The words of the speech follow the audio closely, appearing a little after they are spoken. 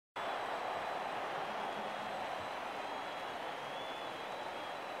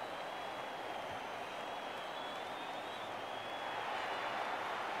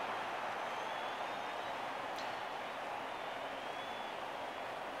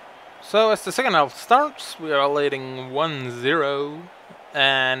So as the second half starts, we are leading 1-0,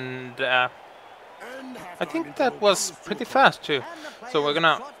 and I think that was pretty fast too. So we're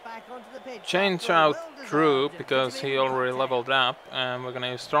gonna change out Drew because he already leveled up, and we're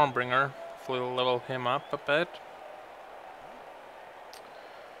gonna use Stormbringer. Hopefully we'll level him up a bit.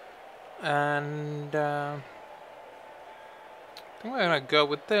 And I think we're gonna go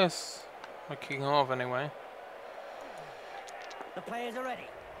with this. We're kicking off anyway. The players are ready.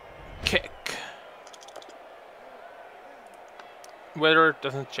 Kick. Weather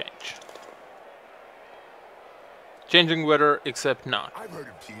doesn't change. Changing weather, except not. I've heard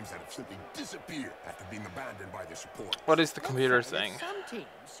of teams that have simply disappeared after being abandoned by their support. What is the computer saying? Some teams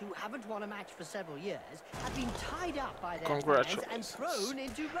who haven't won a match for several years have been tied up by their fans and Congratulations. thrown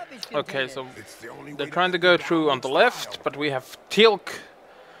into rubbish Okay, containers. so It's the only they're way trying to keep go the through on the downloads left, allowed. but we have Tilk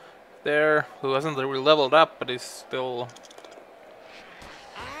there, who hasn't really leveled up, but is still...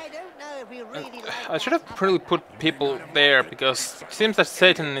 I don't know if we really like I should have really put people there, because it seems that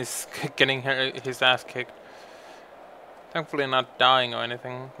Satan is getting his ass kicked. Thankfully not dying or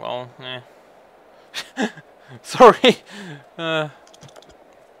anything. Well, eh. Sorry. Let's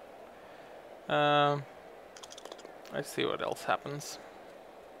see what else happens.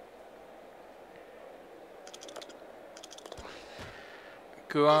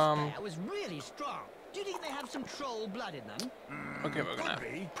 This player was really strong. Do you think they have some troll blood in them? Okay, we're gonna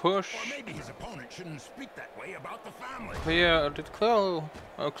Could be. push. Or maybe his opponent shouldn't speak that way about the family. Cleo, did Cleo...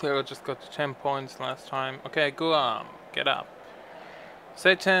 Oh, Cleo just got to 10 points last time. Okay, Guam, get up.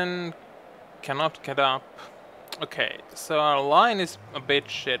 Satan cannot get up. Okay, so our line is a bit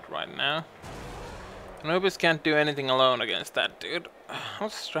shit right now. Anubis can't do anything alone against that dude. How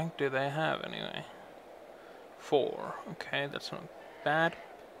much strength do they have anyway? 4. Okay, that's not bad.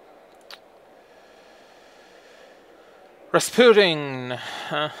 Rasputin!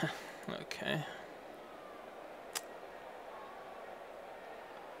 Okay.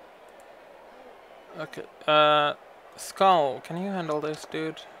 Okay, Skull, can you handle this,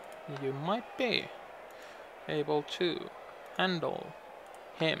 dude? You might be able to handle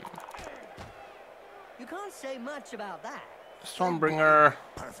him. You can't say much about that. Stormbringer,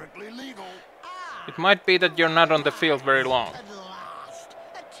 Perfectly legal. it might be that you're not on the field very long. At last,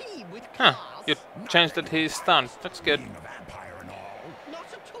 a team with Huh, class. you changed that he's stunned. That's good. Being a vampire and all. Not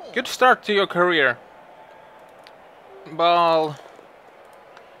at all. Good start to your career. Ball.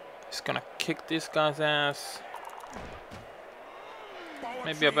 He's gonna kick this guy's ass.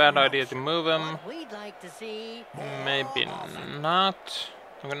 Maybe a bad idea to move him. What we'd like to see. Maybe not.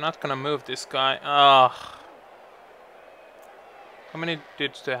 I'm not gonna move this guy. Ugh. How many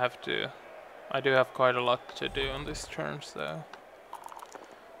dudes do I have to... I do have quite a lot to do on this turn, so...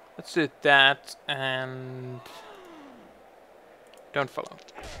 Let's do that, and... Don't follow.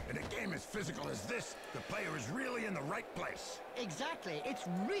 In a game as physical as this, the player is really in the right place. Exactly. It's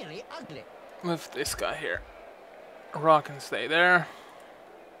really ugly. Move this guy here. Raw can stay there.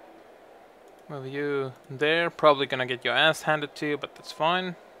 Move you there. Probably gonna get your ass handed to you, but that's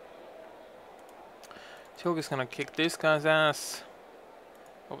fine. Tilg is gonna kick this guy's ass.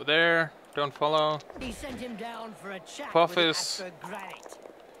 Over there. Don't follow. He sent him down for a chat Puffis. with granite.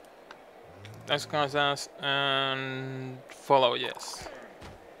 This guy's ass. And follow, yes.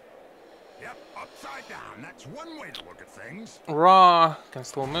 Yep, upside down. That's one way to look at things. Raw can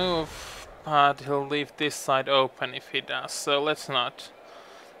still move, but he'll leave this side open if he does. So let's not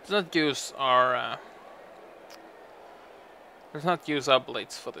use our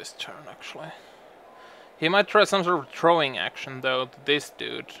blades for this turn actually. He might try some sort of throwing action though to this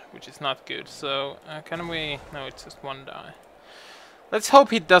dude, which is not good. So can we? No, it's just one die. Let's hope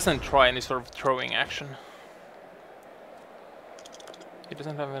he doesn't try any sort of throwing action. He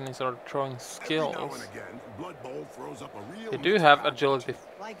doesn't have any sort of throwing Every now skills. and again, Blood Bowl throws up a real They do have challenge. agility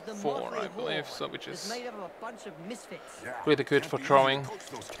Like the 4, Motley I believe, Horde so which is is made up of a bunch of misfits. Yeah, really good can't for be easy to throwing. coach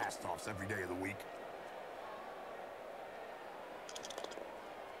those cast-offs every day of the week.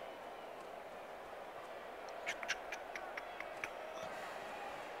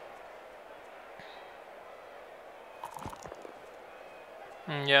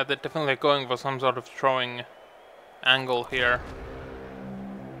 Yeah, they're definitely going for some sort of throwing angle here.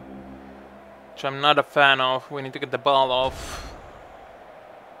 Which I'm not a fan of. We need to get the ball off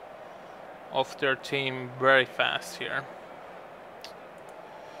their team very fast here.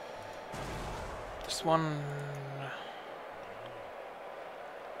 This one...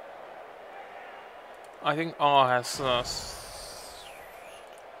 I think O has a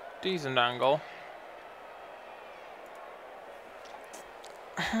decent angle.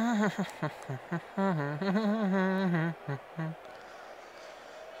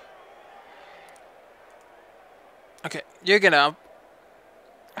 Okay, you get up.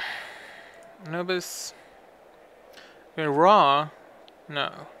 Anubis. We're raw.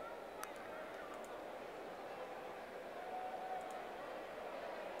 No.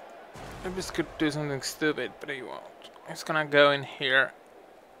 Anubis could do something stupid, but he won't. He's gonna go in here.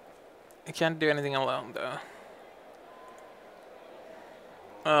 He can't do anything alone though.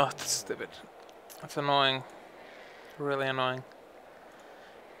 Oh, that's stupid. That's annoying. Really annoying.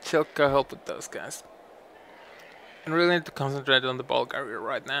 Chill, go help with those guys. I really need to concentrate on the ball carrier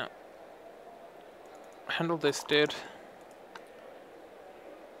right now. Handle this dude.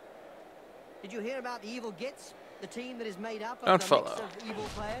 Did you hear about the Evil Gits? The team that is made up of Don't the follow. mix of evil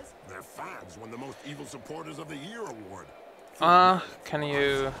players? Their fans won the Most Evil Supporters of the Year award. Can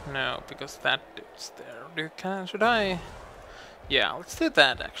you... No, because that dude's there. Should I... Yeah, let's do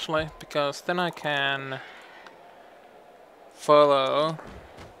that actually, because then I can... follow...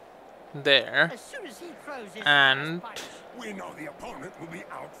 there. As soon as he throws his And... first punch. We know the opponent will be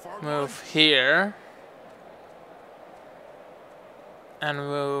out for move lunch. here. And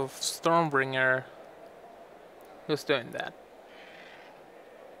move Stormbringer. Who's doing that?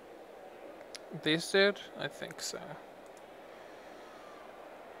 This dude? I think so.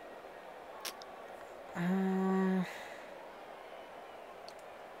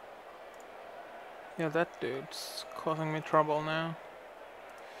 Yeah, that dude's causing me trouble now.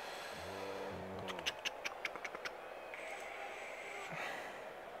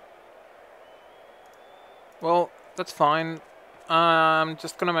 Well, that's fine. I'm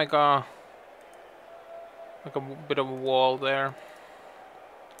just gonna make a bit of a wall there.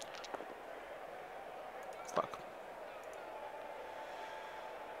 Fuck.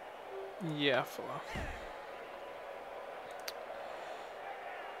 Yeah, fella.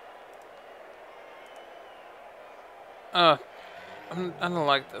 I don't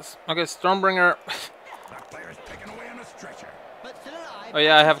like this. Okay, Stormbringer. That player's taken away on a stretcher. But still alive, Oh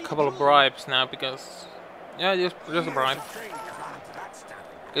yeah, I have a this is couple of brutal. bribes now because... Yeah, just a bribe. Strangers onto that standing.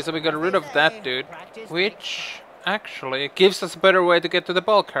 Okay, so we got rid of that dude, which actually gives us a better way to get to the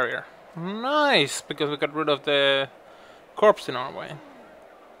ball carrier. Nice, because we got rid of the corpse in our way.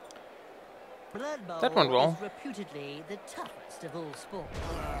 Blood Bowl That went well. is reputedly the toughest of all sports.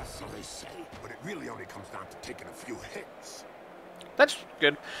 So they say, but it really only comes down to taking a few hits. That's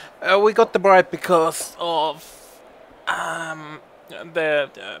good. We got the bribe because of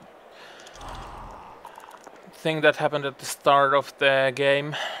the thing that happened at the start of the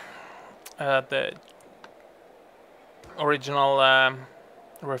game. The original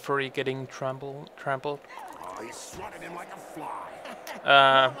referee getting trampled. Oh, he swatted him like a fly.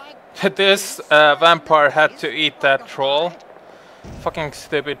 This vampire had to eat that troll. Fucking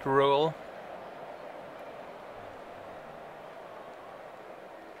stupid rule.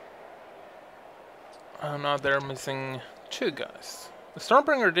 Oh no, they're missing two guys. The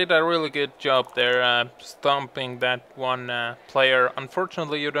Stormbringer did a really good job there, stomping that one player.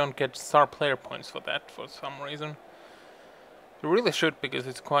 Unfortunately, you don't get star player points for that for some reason. You really should, because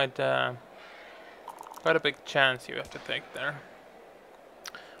it's quite a big chance you have to take there.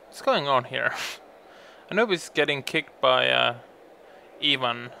 What's going on here? Anubis getting kicked by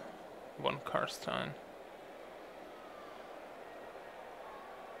Ivan von Karstein.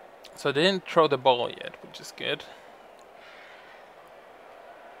 So they didn't throw the ball yet, which is good.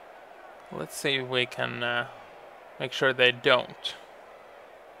 Let's see if we can make sure they don't.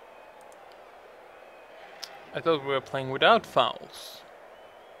 I thought we were playing without fouls.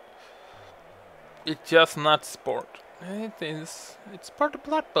 It's just not sport. It is. It's part of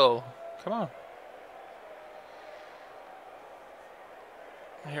Blood Bowl. Come on.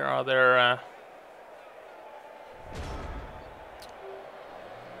 Here are their,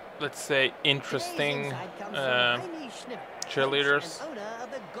 let's say, interesting cheerleaders.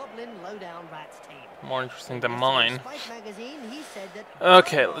 More interesting than mine.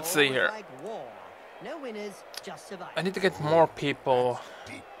 Okay, let's see here. No winners, just survivors. I need to get more people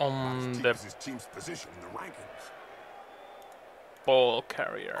Deep on the keeps his team's position in the rankings. ball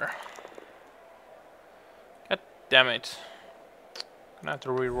carrier. God damn it. Gonna have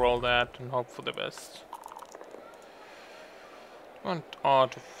to re-roll that and hope for the best. Want R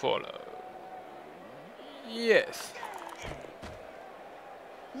to follow. Yes.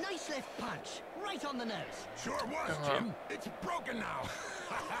 Nice left punch, right on the nose. Sure was, Jim. It's broken now.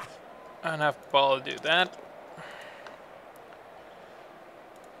 And have ball do that.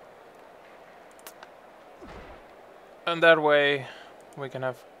 And that way we can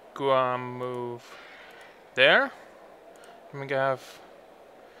have Guam move there. And we can have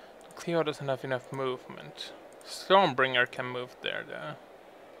Cleo doesn't have enough movement. Stormbringer can move there though.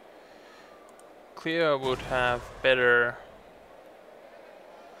 Cleo would have better.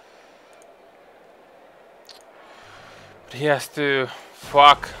 But he has to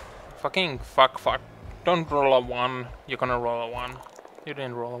fucking fuck. Don't roll a 1. You're gonna roll a 1. You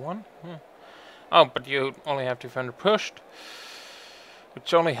didn't roll a 1? Hmm. Oh, but you only have defender pushed.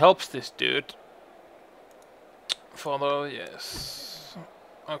 Which only helps this dude. Follow, yes.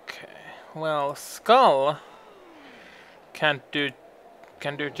 Okay. Well, Skull can do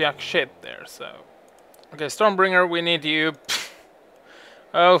jack shit there, so. Okay, Stormbringer, we need you.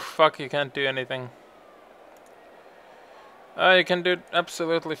 Oh fuck, you can't do anything. Oh, you can do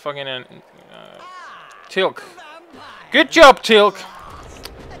absolutely fucking anything. Tilk. Good job, Tilk.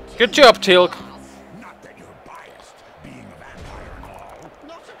 Good job, Tilk. Not that you're biased, being a vampire and all.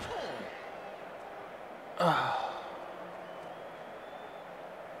 Not at all.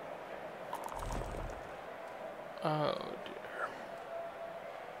 Oh dear.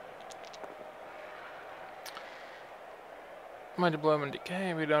 Mighty Blow and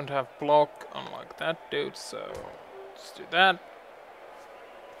Decay, we don't have block unlike that dude, so let's do that.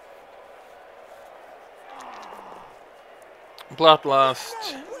 Bloodlust.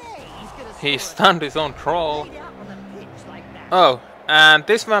 He stunned his own troll. Oh, and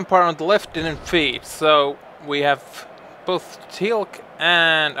this vampire on the left didn't feed, so we have both Tilk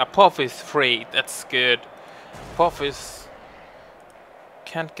and Apophis free. That's good. Apophis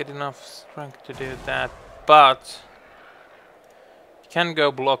can't get enough strength to do that, but you can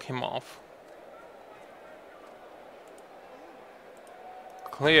go block him off.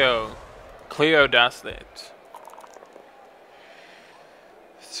 Cleo does it.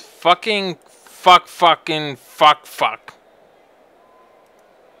 It's fucking fuck.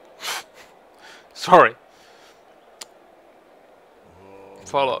 Sorry.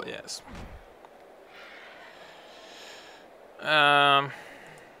 Follow, yes.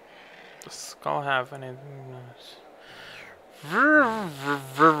 Does Skull have anything nice?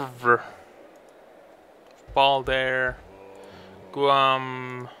 Ball there.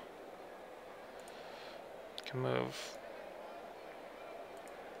 Guam can move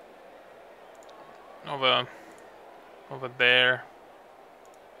over there.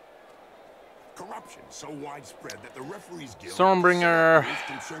 Corruption so widespread that the referees guild Stormbringer is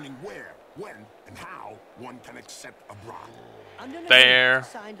concerning where, when, and how one can accept a bribe. there.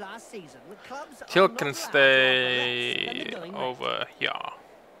 Signed last season, the clubs Till are not can allowed to offer stay less than the going rate. over here.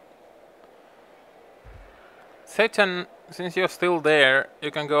 Satan, since you're still there,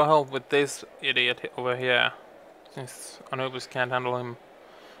 you can go help with this idiot over here. Since Anubis can't handle him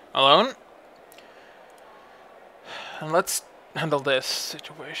alone. And let's handle this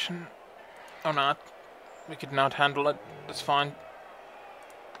situation. Or not. We could not handle it. That's fine.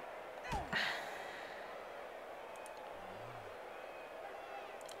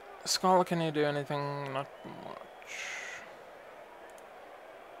 Skull, can you do anything? Not much.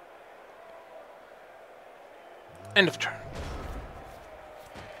 End of turn.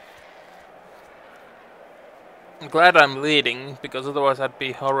 I'm glad I'm leading, because otherwise I'd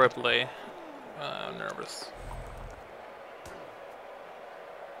be horribly nervous.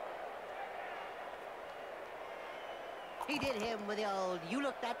 He did him with the old, you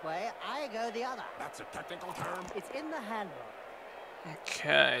look that way, I go the other. That's a technical term. It's in the handbook.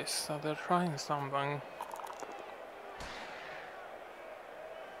 Okay, so they're trying something.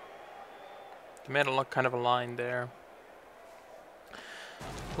 They made a kind of a line there.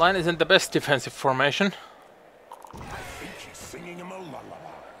 Line isn't the best defensive formation. I think she's singing him a lullaby.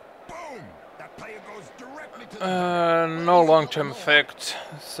 Boom! That player goes directly to the No long-term effect,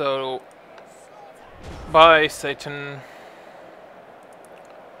 so bye, Satan.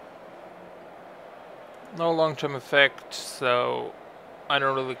 No long-term effect, so I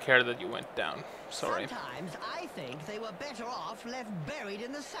don't really care that you went down. Sorry. Sometimes I think they were better off left buried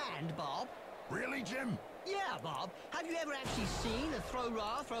in the sand, Bob. Really, Jim? Yeah, Bob. Have you ever actually seen a throw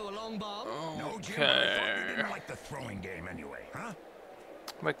a long bomb? No, Jim, but I thought you Okay. didn't like the throwing game anyway, huh?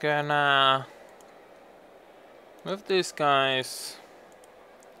 We're gonna move these guys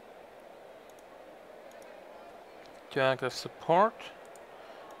to act as support,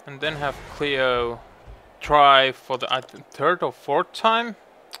 and then have Cleo try for the third or fourth time.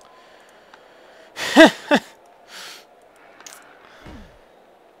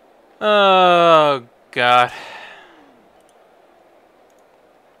 Oh god.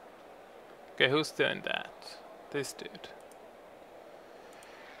 Okay, who's doing that? This dude.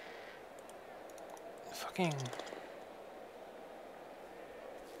 Fucking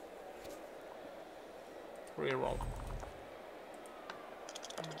reroll.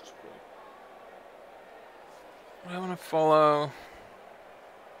 I wanna follow.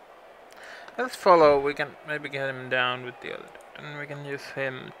 Let's follow. We can maybe get him down with the other dude, and we can use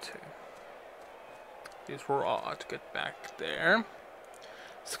him to use Raw to get back there.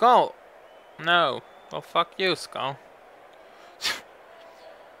 Skull! No. Well, fuck you, Skull.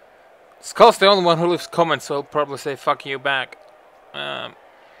 Skull's the only one who leaves comments, so he'll probably say fuck you back.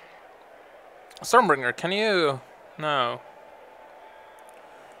 Stormbringer, can you... No.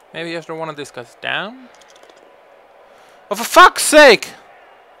 Maybe after one of these guys down? Oh, for fuck's sake!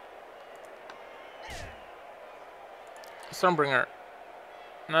 Stormbringer.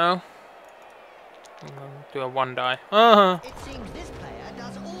 No. I'm gonna do a one die. It seems this player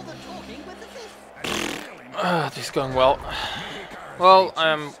does all the talking with the fist. This is going well. Well,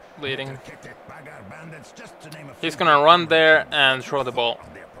 I'm leading. He's gonna run there and throw the ball.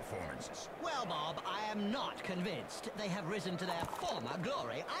 Well, Bob, I am not convinced they have risen to their former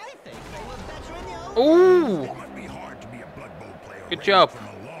glory. I think they were better in the old Ooh! It must be hard to be a Blood Bowl player Good raised job. from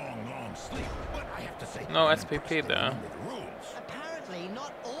a long sleep, but I have to say, No SPP though. Apparently,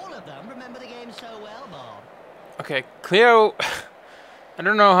 not all of them remember the game so well, Bob. Okay, Cleo. I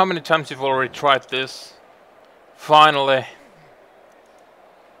don't know how many times you've already tried this. Finally.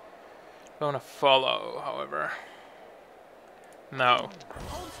 Gonna follow, however. No.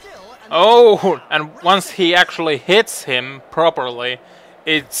 Hold still and Oh, and once he actually hits him properly,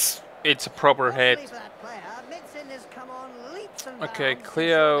 it's a proper Fortunately hit. for that player, Midson has come on leaps and Okay, bounds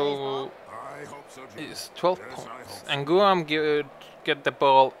Cleo I hope so, Jim. is 12 Yes, I points. hope so. And Guam get the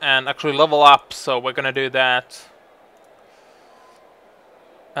ball and actually level up, so we're gonna do that.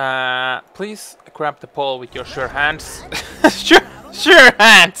 Please grab the ball with your sure hands. sure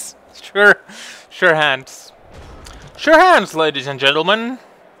hands. Sure hands. Sure hands, ladies and gentlemen.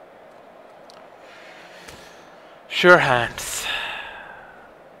 Sure hands.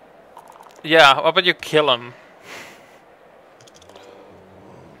 Yeah, how about you kill him?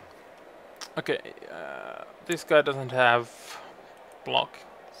 Okay, this guy doesn't have block,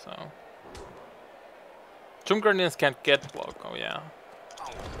 so... Tomb Guardians can't get block, oh yeah.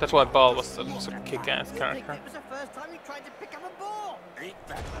 That's why Ball was such a kick-ass character. It was the first time you tried to pick up a ball. Ain't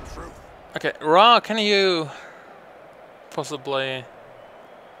that the truth? Okay, Ra, can you possibly...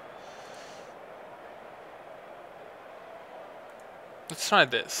 Let's try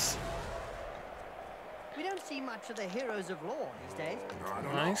this. We don't see much of the heroes of law these days.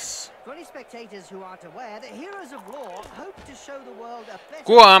 Nice. For any spectators who aren't aware, the heroes of law hope to show the world a better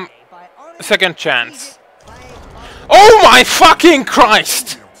Guam, way by honest, second chance. strategic playing of Oh my fucking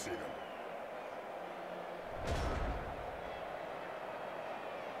Christ! You don't see them.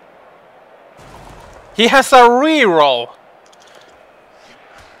 He has a reroll.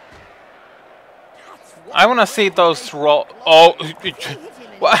 I wanna see those roll. Oh,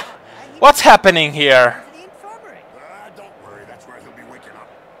 what? What's happening here? the infirmary. Don't worry, that's where he'll be waking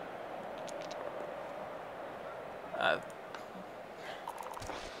up.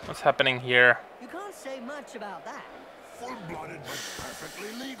 What's happening here? You can't say much about that. Full-blooded but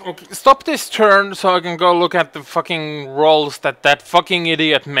perfectly legal. Okay, stop this turn so I can go look at the fucking rolls that fucking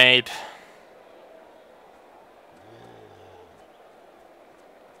idiot made.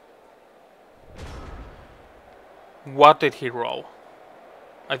 What did he roll?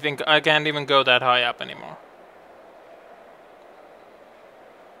 I think I can't even go that high up anymore.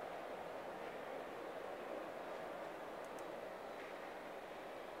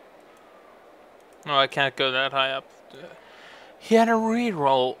 No, I can't go that high up. He had a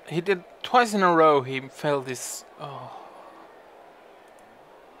reroll. He did twice in a row. He failed this. Oh.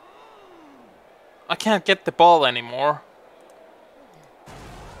 I can't get the ball anymore.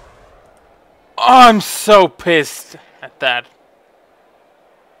 I'm so pissed at that.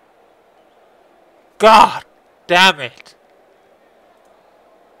 God damn it.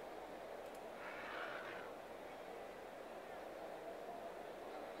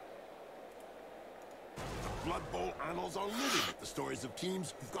 Blood Bowl annals are littered with the stories of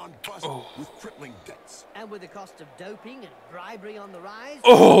teams who've gone bust with crippling debts. And with the cost of doping and bribery on the rise,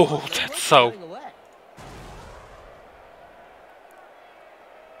 Oh, well, they that's weren't so... going away.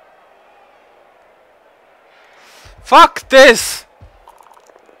 Fuck this!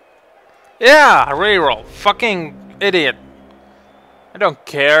 Yeah, reroll. Fucking idiot. I don't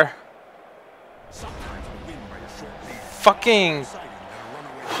care. Sometimes a win by a short lead Fucking... is exciting than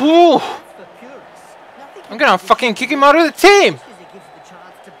a runaway. Whew. For purists, nothing I'm gonna fucking kick him out of the team! because it gives the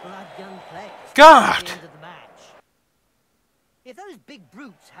chance to blood young players God. at the end of the match. If those big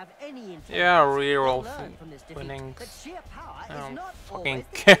brutes have any intelligence, Yeah, they'll reroll learn from this defeat winnings. that sheer power I is don't not fucking always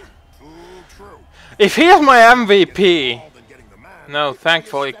the care. key. True. If he is my MVP... All than getting the man. No,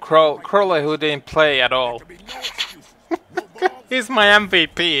 thankfully, Crowley who didn't play at all. There can be no excuses. No balls, He's my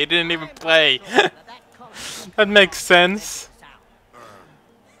MVP. He didn't even play. That makes sense.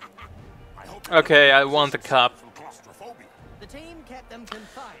 Okay, I won the cup. The team kept them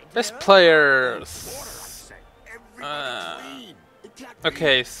confined. Best players.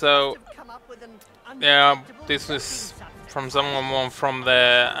 Okay, so yeah, this is from someone from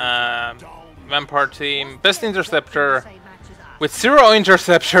the Vampire team. Best interceptor with 0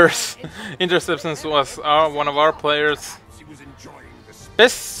 interceptors. Interceptions was one of our players.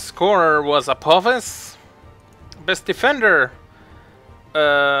 Best scorer was Apophis. Best defender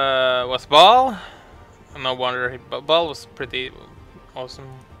was Ball. No wonder, Ball was pretty awesome.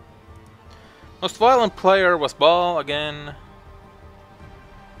 Most violent player was Ball again.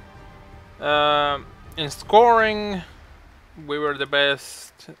 In scoring, we were the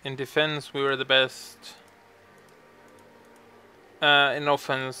best. In defense, we were the best. In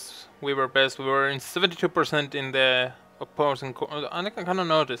offense, we were best. We were in 72% in the opposing. I kind of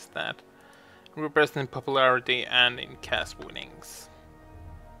noticed that. We were best in popularity and in cast winnings.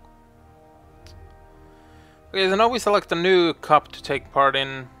 Okay, so now we select a new cup to take part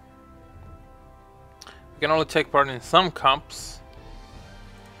in. We can only take part in some cups.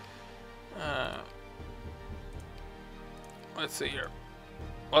 Let's see here.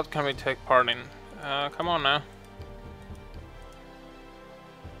 What can we take part in? Come on now.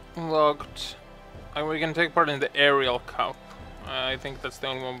 Logged. We can take part in the Aerial Cup. I think that's the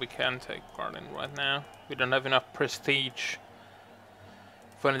only one we can take part in right now. We don't have enough prestige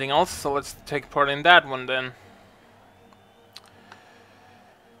for anything else, so let's take part in that one then.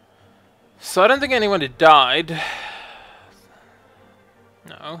 So I don't think anybody died.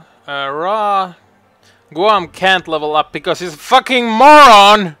 No. Ra Guam can't level up because he's a fucking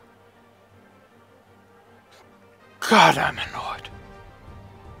moron! God, I'm annoyed.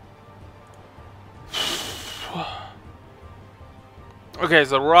 Okay,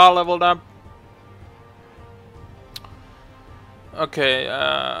 so Ra leveled up. Okay,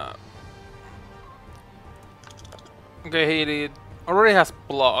 okay, he already has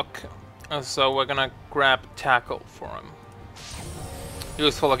block, so we're gonna grab tackle for him.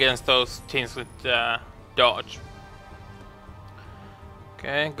 Useful against those teams with dodge.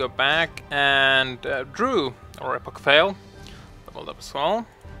 Okay, go back and Drew or Epoch Fail leveled up as well.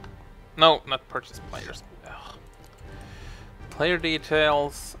 No, not purchase players. Ugh. Player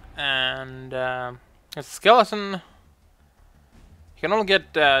details and a skeleton. You can only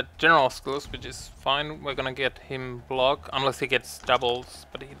get general skills, which is fine. We're gonna get him block unless he gets doubles,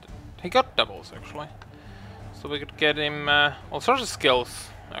 but he got doubles actually. So we could get him all sorts of skills,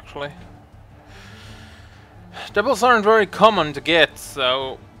 actually. Doubles aren't very common to get,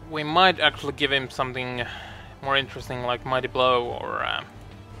 so we might actually give him something more interesting like Mighty Blow, or...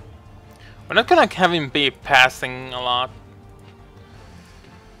 we're not gonna have him be passing a lot.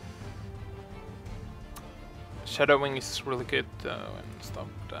 Shadowing is really good, though, and stuff.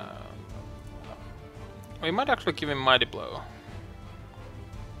 We might actually give him Mighty Blow.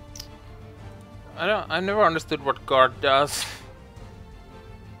 I never understood what guard does.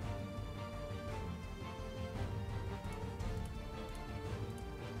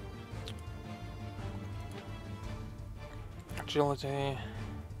 Agility.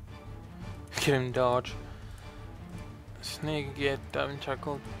 Give him dodge. Sneak, get, diving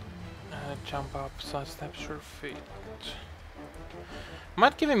tackle, jump up, sidestep, sure feet.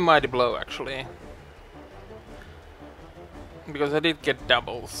 Might give him Mighty Blow actually. Because I did get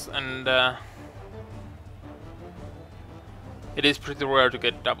doubles, and it is pretty rare to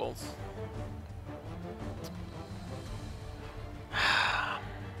get doubles.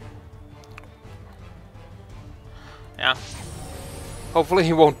 Yeah. Hopefully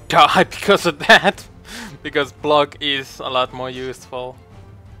he won't die because of that. Because block is a lot more useful.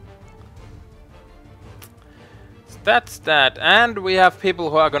 So that's that. And we have people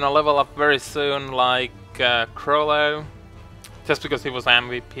who are gonna level up very soon, like Crollo. Just because he was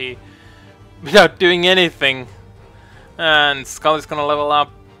MVP. Without doing anything. And Skull is gonna level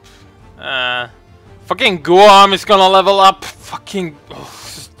up. Fucking Guam is gonna level up. Fucking...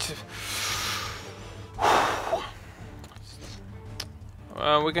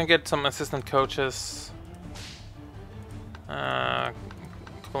 we can get some assistant coaches. A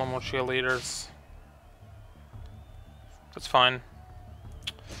couple more cheerleaders. That's fine.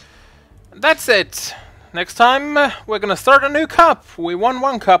 That's it. Next time we're gonna start a new cup. We won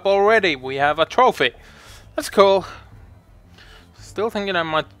one cup already. We have a trophy. That's cool. Still thinking I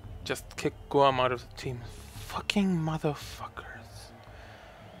might just kick Guam out of the team. Fucking motherfuckers.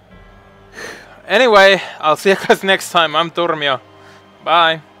 Anyway, I'll see you guys next time. I'm Turmio.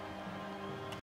 Bye.